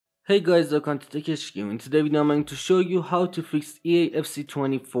Hey guys, welcome to Directx. In today's video I'm going to show you how to fix EAFC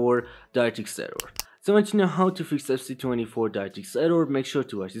 24 Directx error. So once you know how to fix FC 24 Directx error, make sure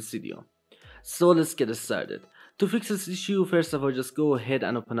to watch this video. So let's get started. To fix this issue, first of all, just go ahead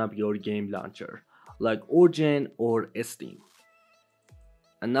and open up your game launcher like Origin or Steam.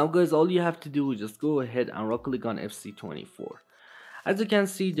 And now guys, all you have to do is just go ahead and right click on FC 24. As you can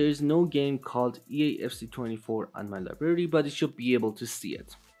see, there is no game called EAFC 24 on my library, but you should be able to see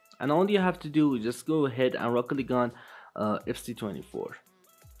it. And all you have to do is just go ahead and right click on FC24.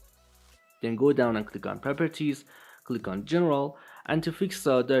 Then go down and click on Properties, click on General, and to fix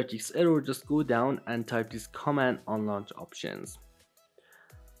Directx error, just go down and type this command on Launch Options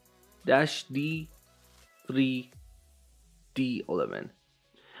 -D3D11.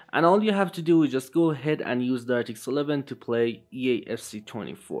 And all you have to do is just go ahead and use Directx 11 to play EAFC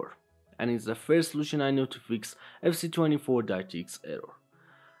 24. And it's the first solution I know to fix FC24 Directx error.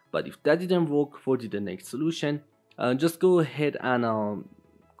 But if that didn't work for the next solution, just go ahead and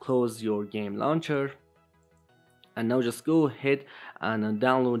close your game launcher. And now just go ahead and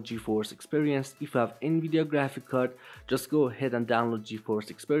download GeForce Experience. If you have NVIDIA graphic card, just go ahead and download GeForce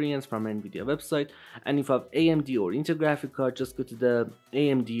Experience from NVIDIA website. And if you have AMD or Intel graphic card, just go to the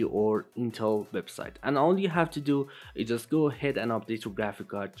AMD or Intel website. And all you have to do is just go ahead and update your graphic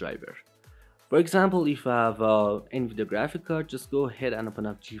card driver. For example, if you have NVIDIA graphic card, just go ahead and open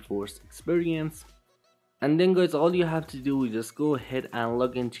up GeForce Experience. And then guys, all you have to do is just go ahead and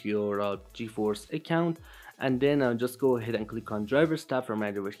log into your GeForce account. And then just go ahead and click on drivers tab from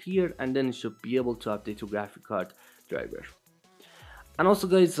right over here, and then you should be able to update your graphic card driver. And also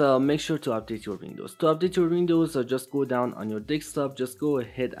guys, make sure to update your Windows. To update your Windows, just go down on your desktop, just go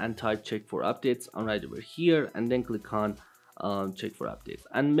ahead and type check for updates on right over here, and then click on check for updates,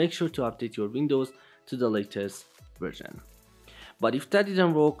 and make sure to update your Windows to the latest version. But if that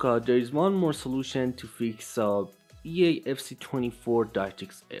didn't work, there is one more solution to fix EAFC 24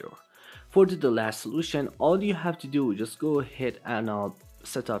 Directx error. For the last solution, all you have to do is just go ahead and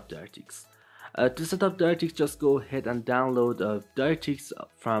set up Directx. To set up Directx, just go ahead and download Directx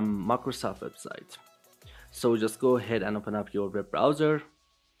from Microsoft website. So just go ahead and open up your web browser.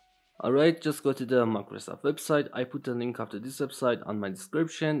 Alright, just go to the Microsoft website. I put the link after this website on my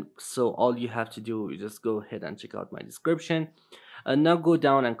description. So all you have to do is just go ahead and check out my description. Now go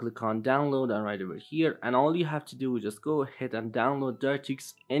down and click on download and right over here, and all you have to do is just go ahead and download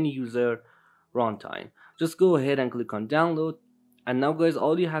Directx end user runtime. Just go ahead and click on download, and now guys,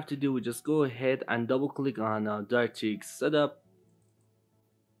 all you have to do is just go ahead and double click on Directx setup.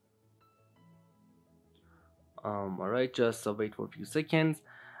 Alright, just wait for a few seconds,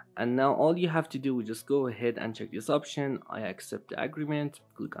 and now all you have to do is just go ahead and check this option. I accept the agreement,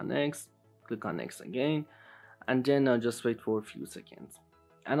 click on next again, and then just wait for a few seconds.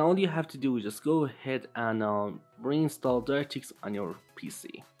 And all you have to do is just go ahead and reinstall Directx on your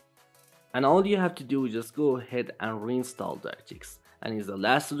PC. And all you have to do is just go ahead and reinstall Directx. And it's the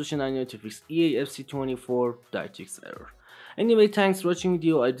last solution I know to fix EAFC 24 Directx error. Anyway, thanks for watching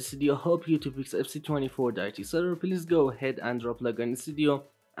video. I this video help you to fix FC 24 Directx error. Please go ahead and drop a like on this video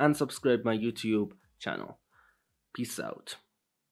and subscribe my YouTube channel. Peace out.